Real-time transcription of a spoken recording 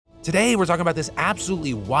Today, we're talking about this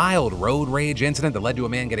absolutely wild road rage incident that led to a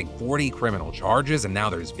man getting 40 criminal charges, and now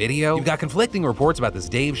there's video. You've got conflicting reports about this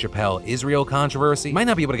Dave Chappelle Israel controversy. You might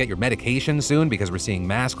not be able to get your medication soon because we're seeing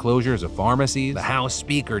mass closures of pharmacies. The House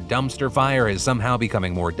Speaker dumpster fire is somehow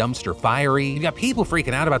becoming more dumpster fiery. You've got people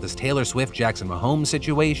freaking out about this Taylor Swift-Jackson Mahomes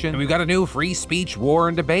situation, and we've got a new free speech war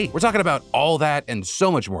and debate. We're talking about all that and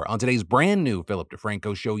so much more on today's brand new Philip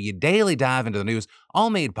DeFranco show. You daily dive into the news,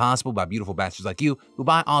 all made possible by beautiful bastards like you who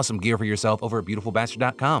buy awesome gear for yourself over at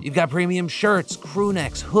beautifulbastard.com. You've got premium shirts, crew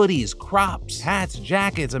necks, hoodies, crops, hats,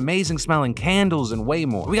 jackets, amazing smelling candles, and way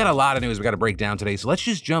more. We got a lot of news we got to break down today, so let's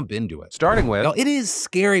just jump into it. Starting with, it is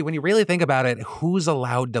scary when you really think about it, who's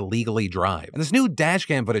allowed to legally drive. And this new dash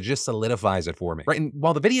cam footage just solidifies it for me. Right, and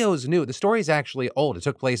while the video is new, the story is actually old. It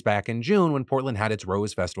took place back in June when Portland had its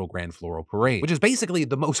Rose Festival Grand Floral Parade, which is basically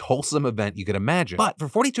the most wholesome event you could imagine. But for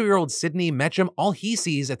 42-year-old Sydney Metcham, all he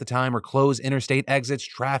sees at the time are closed interstate exits,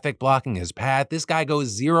 traffic blocking his path. This guy goes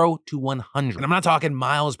 0 to 100. And I'm not talking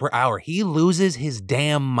miles per hour. He loses his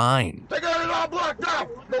damn mind. They got it all blocked out.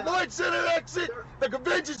 The Lloyd Center exit, the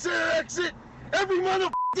Convention Center exit, every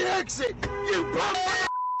motherfucking exit. You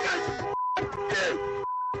motherfuckers.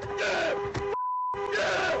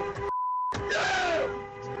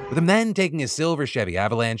 With him then taking his silver Chevy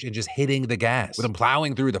Avalanche and just hitting the gas. With him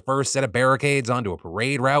plowing through the first set of barricades onto a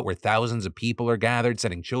parade route where thousands of people are gathered,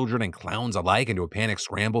 sending children and clowns alike into a panic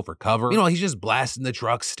scramble for cover. Meanwhile, he's just blasting the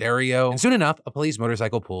truck's stereo. And soon enough, a police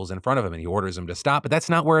motorcycle pulls in front of him and he orders him to stop, but that's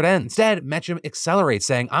not where it ends. Instead, Metcham accelerates,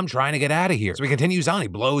 saying, "I'm trying to get out of here." So he continues on. He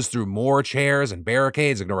blows through more chairs and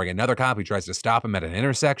barricades, ignoring another cop who tries to stop him at an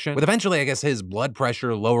intersection, with eventually, I guess, his blood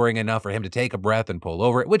pressure lowering enough for him to take a breath and pull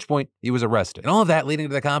over, at which point he was arrested. And all of that leading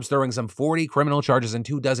to the cops throwing some 40 criminal charges and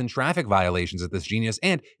 24 traffic violations at this genius,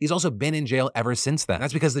 and he's also been in jail ever since then.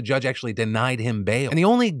 That's because the judge actually denied him bail. And the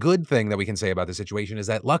only good thing that we can say about the situation is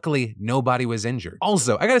that luckily nobody was injured.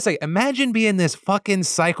 Also, I gotta say, imagine being this fucking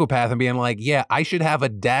psychopath and being like, yeah, I should have a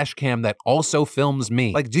dash cam that also films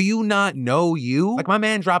me. Like, do you not know you? Like, my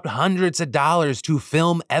man dropped hundreds of dollars to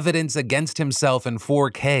film evidence against himself in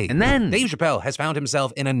 4K. And then Dave Chappelle has found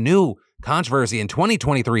himself in a new controversy in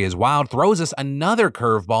 2023 is wild, throws us another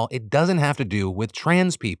curveball. It doesn't have to do with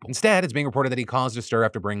trans people. Instead, it's being reported that he caused a stir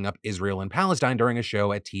after bringing up Israel and Palestine during a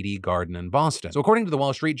show at TD Garden in Boston. So according to the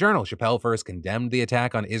Wall Street Journal, Chappelle first condemned the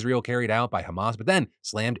attack on Israel carried out by Hamas, but then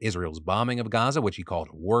slammed Israel's bombing of Gaza, which he called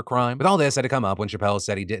a war crime. But all this had to come up when Chappelle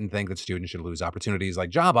said he didn't think that students should lose opportunities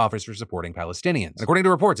like job offers for supporting Palestinians. And according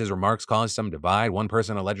to reports, his remarks caused some divide, one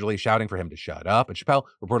person allegedly shouting for him to shut up, and Chappelle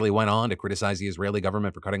reportedly went on to criticize the Israeli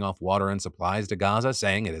government for cutting off water and supplies to Gaza,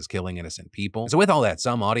 saying it is killing innocent people. So with all that,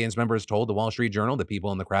 some audience members told the Wall Street Journal that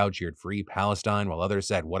people in the crowd cheered free Palestine, while others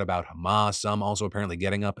said, what about Hamas? Some also apparently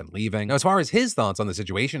getting up and leaving. Now, as far as his thoughts on the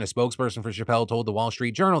situation, a spokesperson for Chappelle told the Wall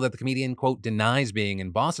Street Journal that the comedian, quote, denies being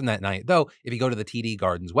in Boston that night, though if you go to the TD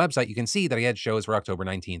Garden's website, you can see that he had shows for October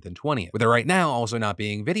 19th and 20th, with there right now also not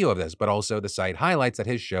being video of this, but also the site highlights that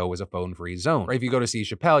his show was a phone-free zone. Or if you go to see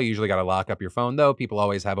Chappelle, you usually gotta lock up your phone, though people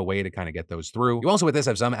always have a way to kind of get those through. You also with this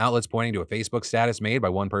have some outlets pointing to a Facebook status made by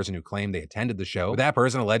one person who claimed they attended the show, with that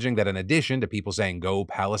person alleging that in addition to people saying go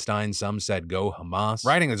Palestine, some said go Hamas,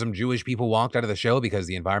 writing that some Jewish people walked out of the show because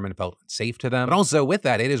the environment felt unsafe to them. But also with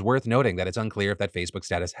that, it is worth noting that it's unclear if that Facebook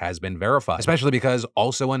status has been verified, especially because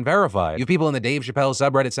also unverified. You have people in the Dave Chappelle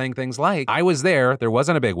subreddit saying things like, I was there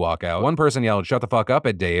wasn't a big walkout. One person yelled shut the fuck up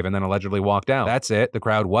at Dave and then allegedly walked out. That's it. The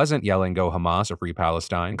crowd wasn't yelling go Hamas or free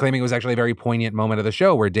Palestine, claiming it was actually a very poignant moment of the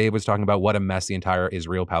show where Dave was talking about what a mess the entire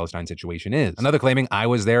Israel-Palestine situation is. Another claiming I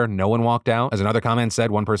was there, no one walked out. As another comment said,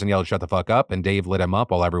 one person yelled shut the fuck up and Dave lit him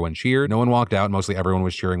up while everyone cheered. No one walked out, mostly everyone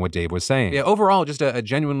was cheering what Dave was saying. Yeah, overall just a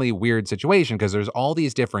genuinely weird situation because there's all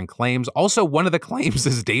these different claims. Also, one of the claims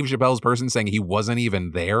is Dave Chappelle's person saying he wasn't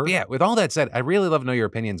even there. But yeah, with all that said, I really love to know your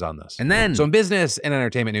opinions on this. And then, so in business and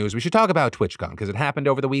entertainment news, we should talk about TwitchCon because it happened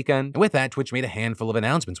over the weekend. And with that, Twitch made a handful of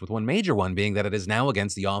announcements, with one major one being that it is now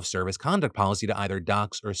against the off-service conduct policy to either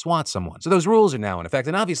dox or swat someone. So those rules are now in effect,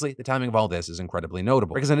 and obviously the timing of all this is incredibly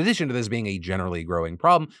notable. Because in addition to this being a generally growing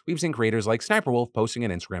problem, we've seen creators like Sniper Wolf posting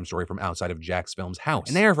an Instagram story from outside of Jack's Film's house.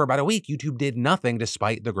 And there, for about a week, YouTube did nothing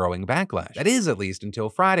despite the growing backlash. That is, at least until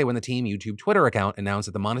Friday, when the Team YouTube Twitter account announced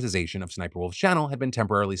that the monetization of Sniper Wolf's channel had been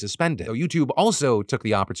temporarily suspended. Though YouTube also took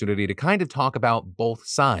the opportunity to kind of talk about both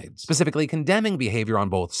sides, specifically condemning behavior on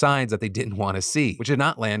both sides that they didn't want to see, which did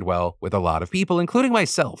not land well with a lot of people, including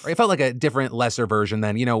myself. It felt like a different, lesser version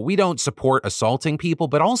than, we don't support assaulting people,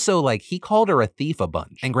 but also also, like, he called her a thief a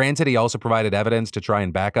bunch. And granted, he also provided evidence to try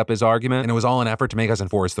and back up his argument, and it was all an effort to make us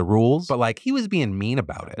enforce the rules, but like, he was being mean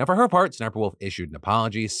about it. Now, for her part, Sniper Wolf issued an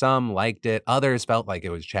apology. Some liked it, others felt like it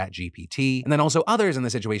was ChatGPT, and then also others in the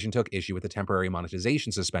situation took issue with the temporary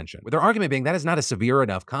monetization suspension, with their argument being that is not a severe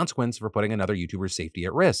enough consequence for putting another YouTuber's safety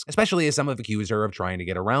at risk, especially as some have accused her of trying to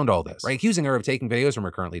get around all this, right? Accusing her of taking videos from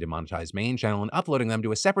her currently demonetized main channel and uploading them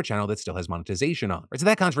to a separate channel that still has monetization on. Right, so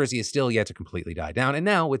that controversy is still yet to completely die down, and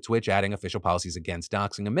now with Twitch adding official policies against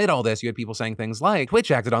doxing amid all this, you had people saying things like,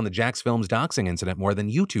 Twitch acted on the Jax Films doxing incident more than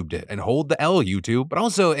YouTube did, and hold the L, YouTube. But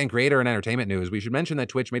also, in creator and entertainment news, we should mention that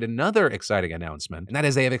Twitch made another exciting announcement, and that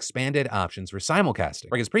is they have expanded options for simulcasting.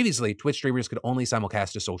 Because previously, Twitch streamers could only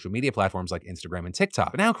simulcast to social media platforms like Instagram and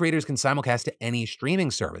TikTok, but now creators can simulcast to any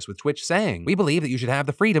streaming service, with Twitch saying, we believe that you should have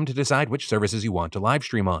the freedom to decide which services you want to live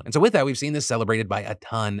stream on. And so with that, we've seen this celebrated by a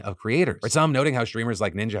ton of creators. Right, some noting how streamers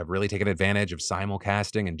like Ninja have really taken advantage of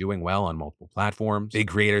simulcasting and doing well on multiple platforms. Big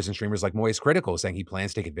creators and streamers like Moist Critical saying he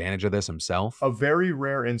plans to take advantage of this himself. A very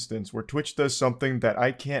rare instance where Twitch does something that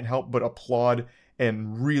I can't help but applaud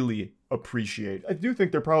and really appreciate. I do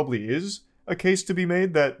think there probably is a case to be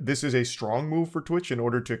made that this is a strong move for Twitch in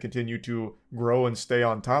order to continue to grow and stay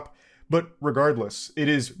on top. But regardless, it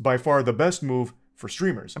is by far the best move for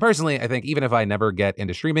streamers. Personally, I think even if I never get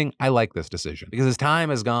into streaming, I like this decision. Because as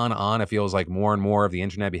time has gone on, it feels like more and more of the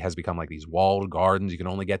internet has become like these walled gardens. You can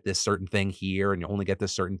only get this certain thing here and you only get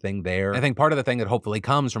this certain thing there. And I think part of the thing that hopefully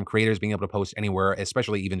comes from creators being able to post anywhere,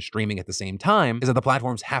 especially even streaming at the same time, is that the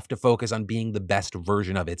platforms have to focus on being the best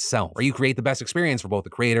version of itself. Or you create the best experience for both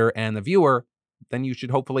the creator and the viewer, then you should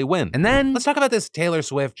hopefully win. And then let's talk about this Taylor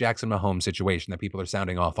Swift, Jackson Mahomes situation that people are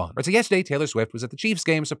sounding off on. Right, so yesterday, Taylor Swift was at the Chiefs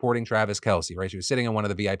game supporting Travis Kelce, right? She was sitting in one of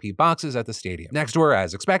the VIP boxes at the stadium. Next to her,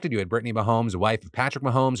 as expected, you had Brittany Mahomes, wife of Patrick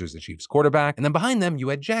Mahomes, who's the Chiefs quarterback. And then behind them, you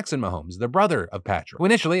had Jackson Mahomes, the brother of Patrick, who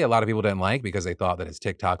initially a lot of people didn't like because they thought that his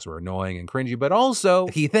TikToks were annoying and cringy, but also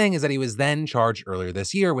the key thing is that he was then charged earlier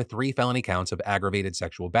this year with 3 felony counts of aggravated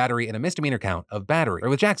sexual battery and a misdemeanor count of battery,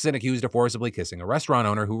 with Jackson accused of forcibly kissing a restaurant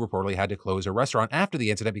owner who reportedly had to close her restaurant after the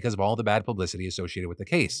incident because of all the bad publicity associated with the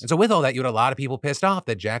case. And so with all that, you had a lot of people pissed off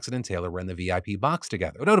that Jackson and Taylor were in the VIP box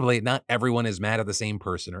together. But notably, not everyone is mad at the same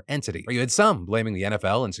person or entity. Or you had some blaming the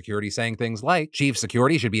NFL and security saying things like, Chief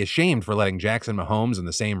Security should be ashamed for letting Jackson Mahomes in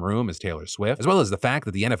the same room as Taylor Swift, as well as the fact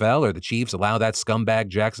that the NFL or the Chiefs allow that scumbag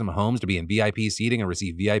Jackson Mahomes to be in VIP seating and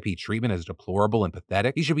receive VIP treatment as deplorable and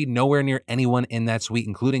pathetic. He should be nowhere near anyone in that suite,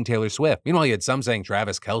 including Taylor Swift. Meanwhile, you had some saying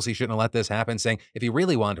Travis Kelce shouldn't have let this happen, saying if he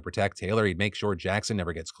really wanted to protect Taylor, he'd make sure Jackson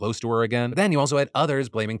never gets close to her again. But then you also had others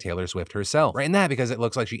blaming Taylor Swift herself, right? And that because it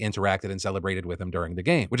looks like she interacted and celebrated with him during the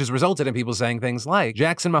game, which has resulted in people saying things like,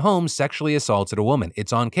 Jackson Mahomes sexually assaulted a woman.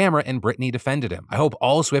 It's on camera and Brittany defended him. I hope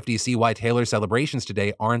all Swifties see why Taylor's celebrations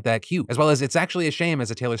today aren't that cute. As well as it's actually a shame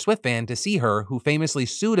as a Taylor Swift fan to see her, who famously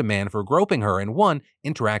sued a man for groping her and won,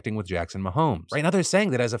 interacting with Jackson Mahomes. Right? And others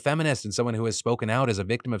saying that as a feminist and someone who has spoken out as a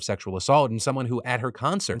victim of sexual assault and someone who at her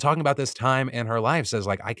concert and talking about this time in her life says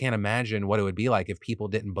like, I can't imagine what it would be like if people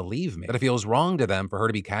didn't believe me. That it feels wrong to them for her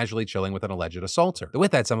to be casually chilling with an alleged assaulter. But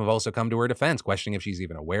with that, some have also come to her defense, questioning if she's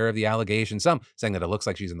even aware of the allegation. Some saying that it looks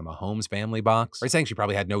like she's in the Mahomes family box, or saying she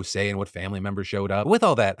probably had no say in what family members showed up. But with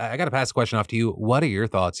all that, I gotta pass the question off to you. What are your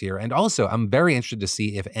thoughts here? And also, I'm very interested to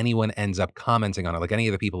see if anyone ends up commenting on it, like any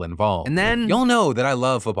of the people involved. And then you'll know that I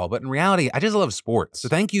love football, but in reality, I just love sports. So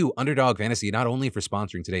thank you, Underdog Fantasy, not only for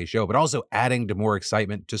sponsoring today's show, but also adding to more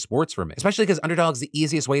excitement to sports for me. Especially because Underdog's the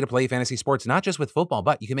easiest way to play fantasy sports, not just with football,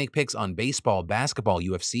 but you can make picks on baseball, basketball,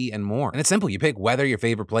 UFC, and more. And it's simple. You pick whether your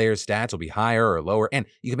favorite player's stats will be higher or lower, and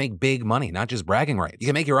you can make big money, not just bragging rights. You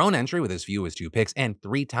can make your own entry with as few as 2 picks and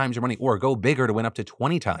 3 times your money, or go bigger to win up to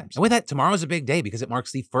 20 times. And with that, tomorrow's a big day because it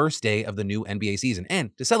marks the first day of the new NBA season.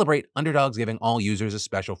 And to celebrate, Underdog's giving all users a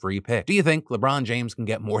special free pick. Do you think LeBron James can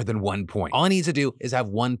get more than 1 point? All he needs to do is have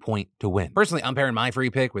 1 point to win. Personally, I'm pairing my free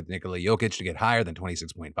pick with Nikola Jokic to get higher than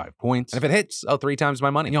 26.5 points. And if it hits, I'll 3 times my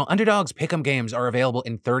money. You know, Underdog's pick'em games are available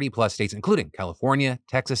in 30 plus states, including California,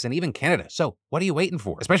 Texas, and even Canada. So what are you waiting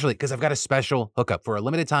for? Especially because I've got a special hookup. For a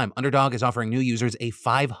limited time, Underdog is offering new users a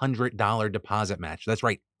 $500 deposit match. That's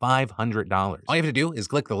right, $500. All you have to do is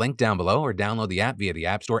click the link down below or download the app via the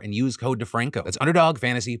App Store and use code DeFranco. That's Underdog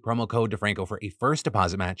Fantasy, promo code DeFranco for a first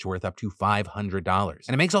deposit match worth up to $500.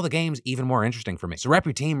 And it makes all the games even more interesting for me. So rep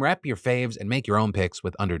your team, rep your faves, and make your own picks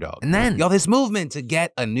with Underdog. And then, y'all, this movement to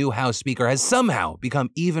get a new house speaker has somehow become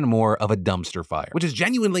even more of a dumpster fire, which is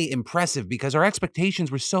genuinely impressive because our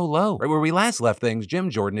expectations were so low. Right where we last left things, Jim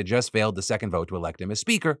Jordan had just failed the second vote to elect him as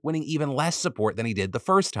speaker, winning even less support than he did the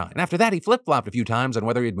first time. And after that, he flip-flopped a few times on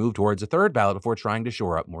whether he he'd move towards a third ballot before trying to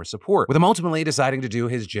shore up more support, with him ultimately deciding to do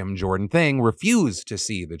his Jim Jordan thing, refuse to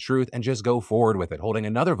see the truth, and just go forward with it, holding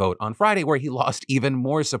another vote on Friday where he lost even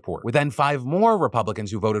more support, with then 5 more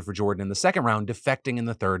Republicans who voted for Jordan in the second round defecting in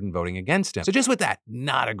the third and voting against him. So just with that,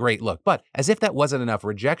 not a great look. But as if that wasn't enough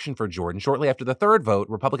rejection for Jordan, shortly after the third vote,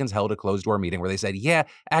 Republicans held a closed-door meeting where they said, yeah,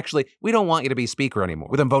 actually, we don't want you to be speaker anymore,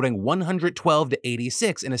 with them voting 112 to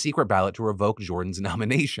 86 in a secret ballot to revoke Jordan's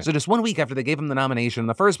nomination. So just 1 week after they gave him the nomination in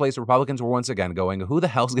the first place, Republicans were once again going, who the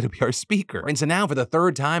hell's going to be our speaker? And so now, for the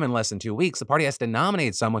third time in less than 2 weeks, the party has to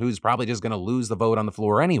nominate someone who's probably just going to lose the vote on the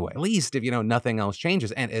floor anyway, at least if, nothing else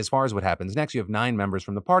changes. And as far as what happens next, you have 9 members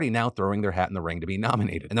from the party now throwing their hat in the ring to be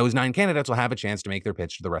nominated. And those 9 candidates will have a chance to make their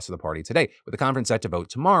pitch to the rest of the party today, with the conference set to vote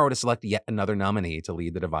tomorrow to select yet another nominee to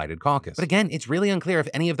lead the divided caucus. But again, it's really unclear if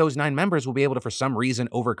any of those 9 members will be able to, for some reason,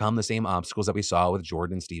 overcome the same obstacles that we saw with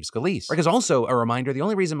Jordan and Steve Scalise. Because also, a reminder, the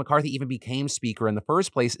only reason McCarthy even became speaker in the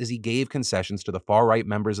first place is he gave concessions to the far-right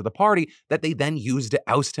members of the party that they then used to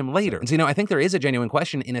oust him later. And so, I think there is a genuine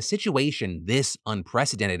question in a situation this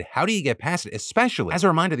unprecedented, how do you get past it? Especially, as a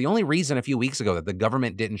reminder, the only reason a few weeks ago that the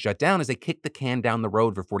government didn't shut down is they kicked the can down the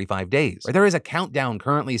road for 45 days. Right? There is a countdown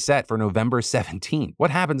currently set for November 17th.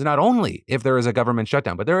 What happens not only if there is a government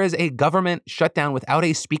shutdown, but there is a government shutdown without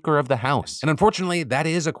a Speaker of the House? And unfortunately, that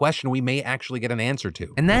is a question we may actually get an answer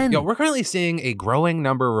to. And then, we're currently seeing a growing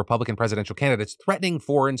number of Republican presidential candidates threatening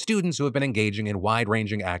foreign students who have been engaging in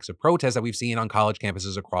wide-ranging acts of protest that we've seen on college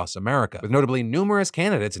campuses across America, with notably numerous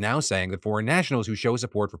candidates now saying that foreign nationals who show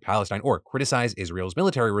support for Palestine or criticize Israel's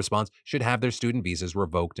military response should have their student visas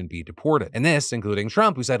revoked and be deported. And this, including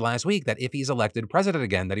Trump, who said last week that if he's elected president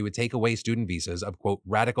again, that he would take away student visas of, quote,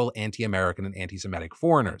 radical anti-American and anti-Semitic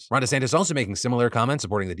foreigners. Ron DeSantis also making similar comments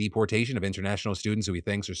supporting the deportation of international students who he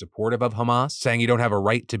thinks are supportive of Hamas, saying you don't have a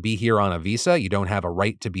right to be here on a visa, you don't have a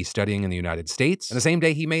right to be studying in the United States. And the same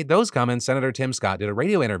day he made those comments, Senator Tim Scott did a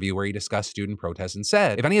radio interview where he discussed student protests and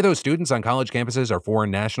said, if any of those students on college campuses are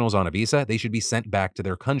foreign nationals on a visa, they should be sent back to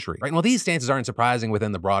their country. Right? And while these stances aren't surprising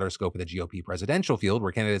within the broader scope of the GOP presidential field,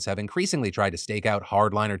 where candidates have increasingly tried to stake out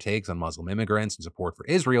hardliner takes on Muslim immigrants and support for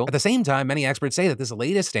Israel, at the same time, many experts say that this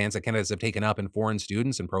latest stance that candidates have taken up in foreign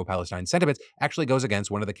students and pro-Palestine sentiments actually goes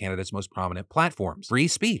against one of the candidates' most prominent platforms, free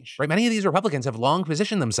speech. Right? Many of these Republicans have long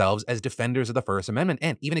positioned themselves as defenders of the First Amendment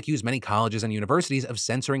and even accused many colleges and universities of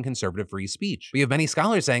censoring conservative free speech. We have many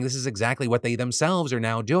scholars saying this is exactly what they themselves are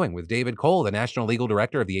now doing, with David Cole, the national legal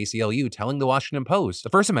director of the ACLU, telling the Washington Post, the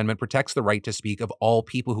First Amendment protects the right to speak of all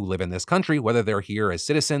people who live in this country, whether they're here as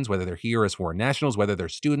citizens, whether they're here as foreign nationals, whether they're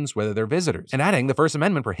students, whether they're visitors. And adding, the First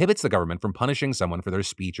Amendment prohibits the government from punishing someone for their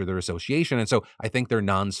speech or their association, and so I think they're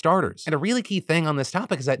non-starters. And a really key thing on this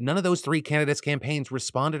topic is that none of those 3 candidates' campaigns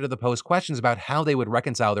responded to the Post questions about how they would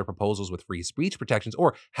reconcile their proposals with free speech protections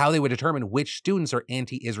or how they would determine which students are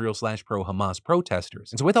anti-Israel/pro-Hamas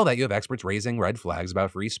protesters. And so with all that, you have experts raising red flags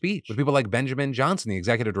about free speech, with people like Benjamin Johnson, the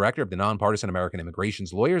executive director of the nonpartisan American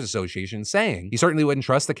Immigrations Lawyers Association, saying he certainly wouldn't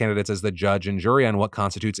trust the candidates as the judge and jury on what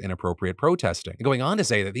constitutes inappropriate protesting. And going on to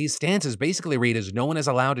say that these stances basically read as no one is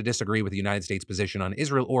allowed to disagree with the United States position on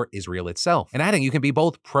Israel or Israel itself. And adding, you can be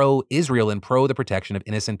both pro-Israel and pro the protection of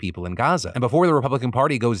innocent people in Gaza. And before the Republican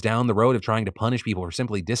Party goes down the road of trying to punish people for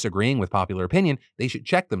simply disagreeing with popular opinion, they should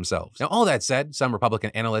check themselves. Now, all that said, some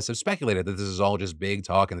Republican analysts have speculated that this is all just big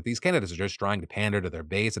talk and that these candidates are just trying to pander to their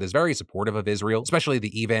base that is very supportive of Israel, especially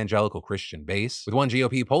the evangelical Christian base, with one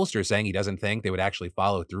GOP pollster saying he doesn't think they would actually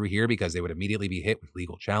follow through here because they would immediately be hit with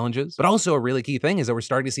legal challenges. But also a really key thing is that we're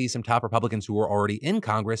starting to see some top Republicans who are already in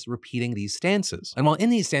Congress repeating these stances. And while in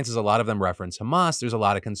these stances a lot of them reference Hamas, there's a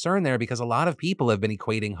lot of concern there because a lot of people have been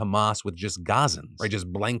equating Hamas with just Gazans, right?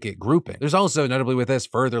 Just blanket grouping. There's also, notably with this,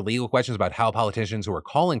 further legal questions about how politicians who are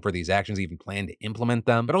calling for these actions even plan to implement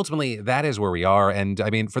them. But ultimately, that is where we are. And I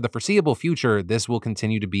mean, for the foreseeable future, this will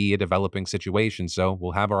continue to be a developing situation, so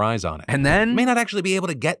we'll have our eyes on it. And then, you may not actually be able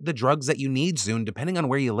to get the drugs that you need soon, depending on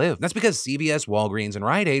where you live. That's because CVS, Walgreens, and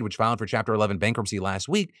Rite Aid, which filed for Chapter 11 bankruptcy last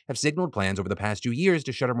week, have signaled plans over the past 2 years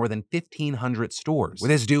to shutter more than 1,500 stores. With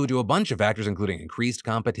this due to a bunch of factors, including increased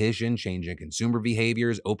competition, changing consumer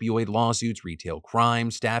behaviors, opioid lawsuits, retail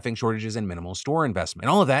crime, staffing shortages, and minimal store investment.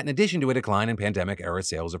 And all of that in addition to a decline in pandemic-era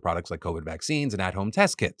sales of products like COVID vaccines and at-home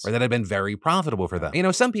test kits, that have been very profitable for them.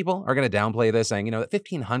 Some people are going to downplay this, saying, that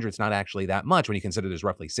 1,500 is not actually that much when you consider there's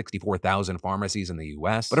roughly 64,000 pharmacies in the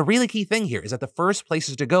US. But a really key thing here is that the first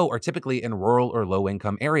places to go are typically in rural or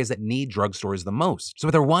low-income areas that need drugstores the most. So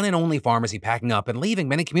with their one and only pharmacy packing up and leaving,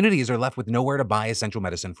 many communities are left with nowhere to buy essential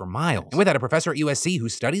medicine for miles. And with that, a professor at USC who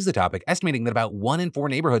studies the topic estimating that about 1 in 4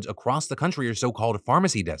 neighborhoods across the country are so-called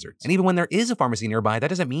pharmacy deserts. And even when there is a pharmacy nearby, that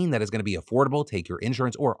doesn't mean that it's going to be affordable, take your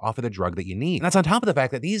insurance, or offer the drug that you need. And that's on top of the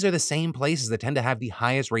fact that these are the same places that tend to have the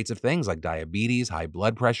highest rates of things like diabetes, high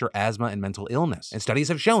blood pressure, asthma, and mental illness. And studies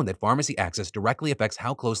have shown that pharmacy access directly affects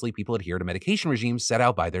how closely people adhere to medication regimes set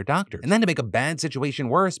out by their doctors. And then to make a bad situation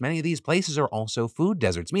worse, many of these places are also food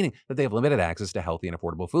deserts, meaning that they have limited access to healthy and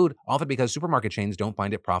affordable food, often because supermarket chains don't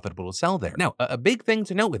find it profitable to sell there. Now, a big thing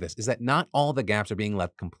to note with this is that not all the gaps are being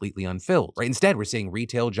left completely unfilled, right? Instead, we're seeing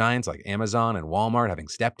retail giants like Amazon and Walmart having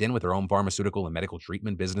stepped in with their own pharmaceutical and medical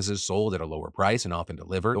treatment businesses sold at a lower price and often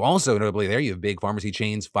delivered. Also, notably there, you have big pharmacy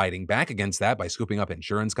chains fighting back against that by scooping up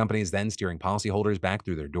insurance companies, then steering policyholders back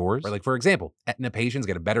through their doors. Right, like, for example, Aetna patients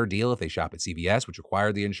get a better deal if they shop at CVS, which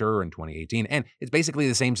acquired the insurer in 2018, and it's basically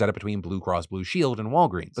the same setup between Blue Cross Blue Shield and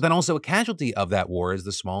Walgreens. But then also a casualty of that war is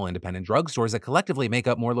the small independent drugstores that collectively make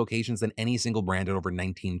up more locations than any single brand at over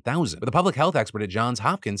 19,000. With a public health expert at Johns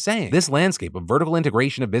Hopkins saying, this landscape of vertical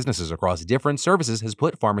integration of businesses across different services has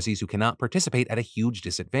put pharmacies who cannot participate at a huge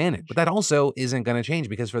disadvantage. But that also isn't going to change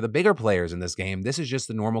because for the bigger players in this game, this is just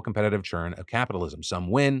the normal competitive churn of capitalism. Some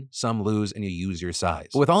win, some lose, and you use your size.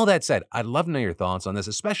 But with all that said, I'd love to know your thoughts on this,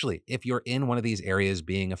 especially if you're in one of these areas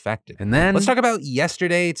being affected. And then let's talk about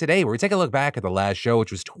yesterday today, where we take a look back at the last show,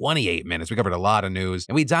 which was 28 minutes. We covered a lot of news,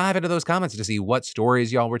 and we dive into those comments to see what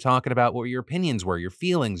stories y'all were talking about, what your opinions were, your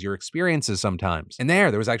feelings, your experiences sometimes. And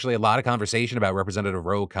there was actually a lot of conversation about Representative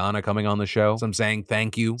Ro Khanna coming on the show. Some saying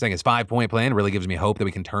thank you, saying his 5-point plan really gives me hope that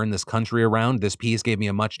we can turn this country around. This piece gave me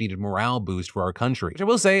a much needed morale boost for our country. Which I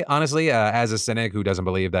will say, honestly, as a cynic who doesn't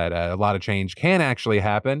believe that a lot of change can actually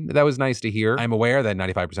happen, that was nice to hear. I'm aware that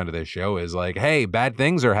 95% of this show is like, hey, bad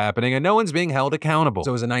things are happening and no one's being held accountable.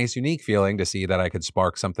 So it was a nice, unique feeling to see that I could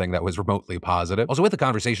spark something that was remotely positive. Also, with the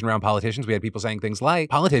conversation around politicians, we had people saying things like,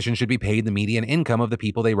 politicians should be paid the median income of the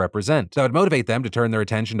people they represent. So that would motivate them to turn their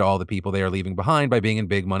attention to all the people they are leaving behind by being in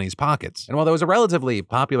big money's pockets. And while that was a relatively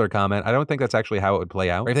popular comment, I don't think that's actually how it would play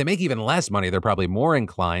out. Or if they make even less money, they're probably more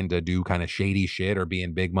inclined to do kind of shady shit or be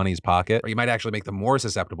in big money's pocket, or you might actually make them more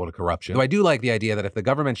susceptible to corruption. Though I do like the idea that if the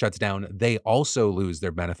government shuts down, they also lose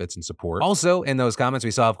their benefits and support. Also, in those comments,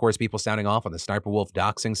 we saw, of course, people sounding off on the Sniper Wolf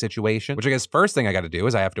doxing situation, which I guess first thing I got to do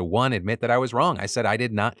is I have to, one, admit that I was wrong. I said I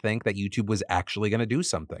did not think that YouTube was actually going to do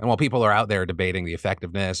something. And while people are out there debating the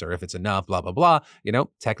effectiveness or if it's enough, blah, blah, blah,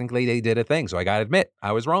 technically they did a thing. So I got to admit,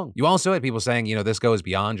 I was wrong. You also had people saying, this goes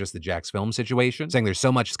beyond just the Jax Film situation, saying there's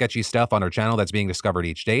so much sketchy stuff on our channel that's being discovered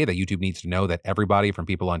each day that YouTube needs to know that everybody from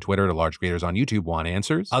people on Twitter to large creators on YouTube want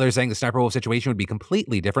answers. Others saying the Sniper Wolf situation would be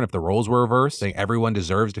completely different if the roles were reversed, saying everyone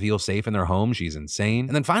deserves to feel safe in their home. She's insane.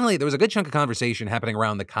 And then finally, there was a good chunk of conversation happening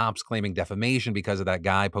around the cops claiming defamation because of that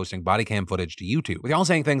guy posting body cam footage to YouTube, with y'all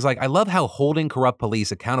saying things like, I love how holding corrupt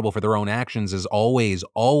police accountable for their own actions is always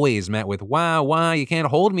met with, why, you can't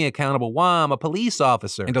hold me accountable, why, I'm a police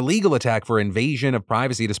officer. And a legal attack for invasion of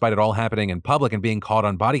privacy despite it all happening in public and being caught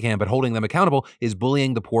on body cam, but holding them accountable is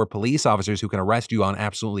bullying the poor police officers who can arrest you on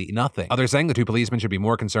absolutely nothing. Others saying the two policemen should be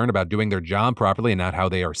more concerned about doing their job properly and not how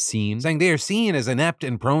they are seen. Saying they are seen as inept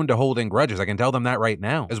and prone to holding grudges. I can tell them that right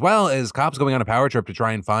now. As well as cops going on a power trip to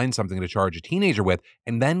try and find something to charge a teenager with,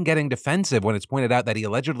 and then getting defensive when it's pointed out that he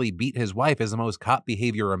allegedly beat his wife is the most cop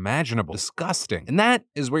behavior imaginable. Disgusting. And that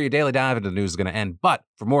is where your daily dive into the news is going to end. But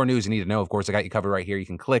for more news you need to know, of course, I got you covered right here. You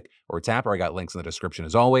can click or tap, or I got links in the description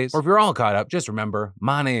as always. Or if you're all caught up, just remember,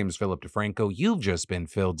 my name's Philip DeFranco. You've just been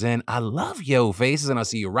filled in. I love yo faces, and I'll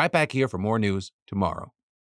see you right back here for more news tomorrow.